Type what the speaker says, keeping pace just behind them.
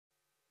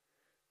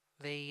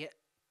the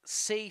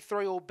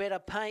C3 or better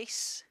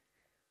pace.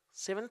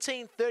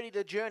 17:30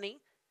 to Journey.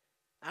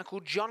 Uncle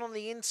John on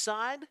the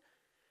inside.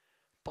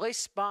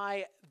 Blessed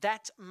by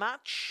That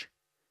Much.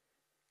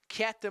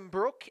 Captain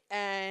Brook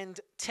and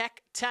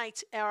Tack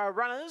Tate, our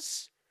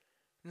runners.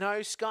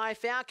 No Sky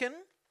Falcon.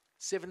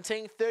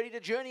 17:30 to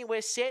Journey.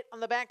 We're set on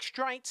the back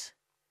straight.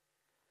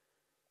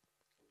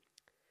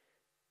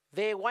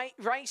 They're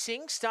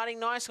racing, starting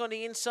nice on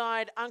the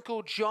inside,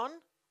 Uncle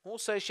John.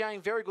 Also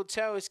showing very good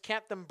toe is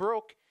Captain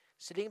Brook.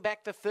 Sitting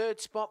back the third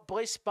spot,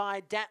 blessed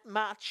by That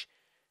Much.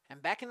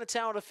 And back in the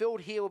tail of the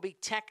field here will be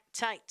Tack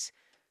Tate.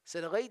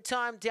 So the lead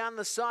time down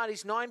the side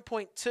is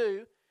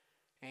 9.2.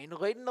 And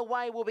leading the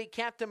way will be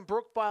Captain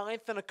Brook by a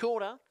length and a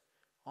quarter.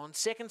 On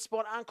second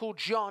spot, Uncle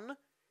John.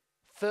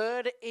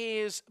 Third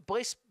is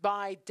blessed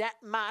by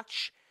That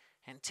Much.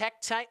 And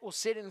Tack Tate will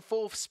sit in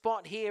fourth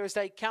spot here as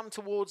they come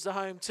towards the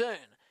home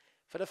turn.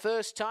 For the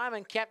first time,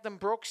 and Captain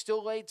Brook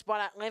still leads by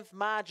that length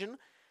margin.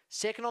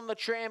 Second on the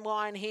tram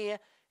line here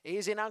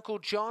is in Uncle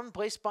John.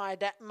 Blessed by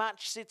That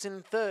Much sits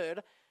in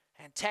third.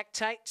 And Tack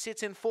Tate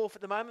sits in fourth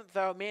at the moment,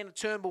 though Amanda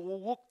Turnbull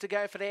will look to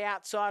go for the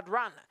outside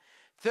run.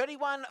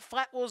 31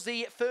 flat was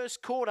the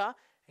first quarter.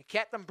 And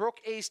Captain Brook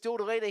is still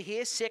the leader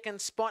here. Second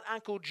spot,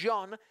 Uncle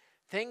John.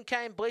 Then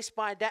came Blessed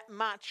by That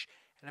Much.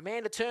 And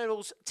Amanda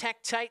Turnbull's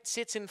Tack Tate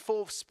sits in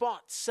fourth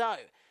spot. So,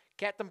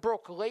 Captain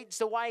Brook leads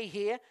the way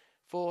here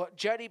for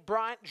Jody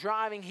Bryant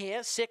driving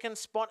here. Second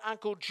spot,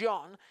 Uncle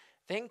John.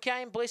 Then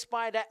came Blessed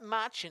by That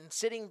Much and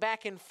sitting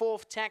back in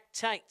fourth, Tack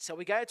Tate. So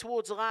we go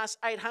towards the last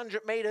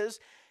 800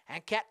 metres.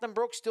 And Captain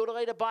Brook still the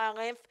leader by a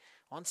length.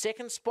 On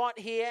second spot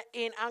here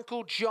in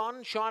Uncle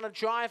John. Trying to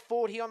drive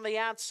forward here on the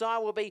outside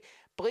will be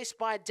Blessed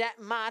by That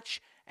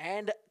Much.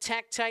 And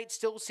Tack Tate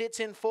still sits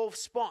in fourth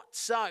spot.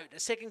 So the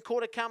second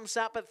quarter comes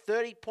up at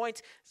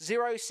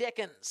 30.0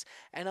 seconds.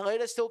 And the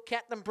leader still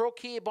Captain Brook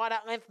here by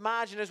that length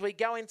margin as we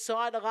go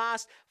inside the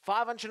last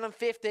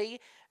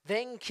 550.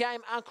 Then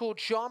came Uncle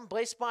John.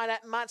 Blessed by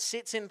That Much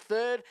sits in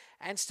third.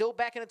 And still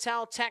back in the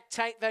tail, Tack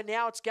Tate, though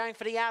now it's going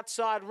for the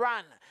outside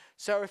run.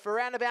 So if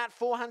around about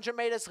 400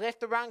 metres left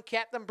to run,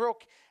 Captain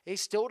Brook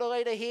is still the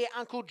leader here.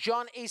 Uncle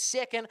John is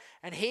second.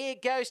 And here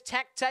goes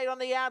Tack Tate on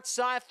the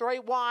outside, 3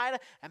 wide.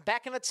 And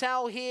back in the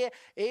tail here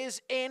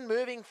is in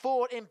moving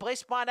forward in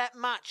Blessed by That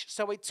Much.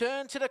 So we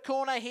turn to the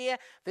corner here.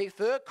 The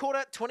third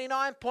quarter,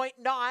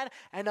 29.9.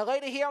 And the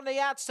leader here on the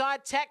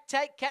outside, Tack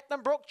Tate,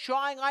 Captain Brook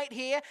trying late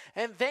here.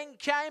 And then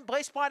came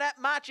Blessed by That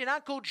Much and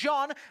Uncle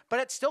John. But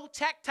it's still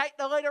Tack Tate,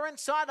 the leader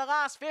inside the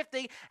last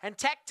 50. And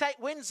Tack Tate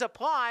wins the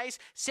prize.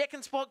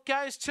 Second spot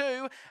goes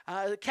to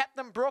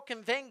Captain Brook,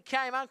 and then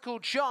came Uncle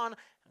John.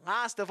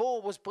 Last of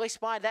all was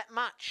Blessed by That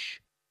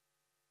Much.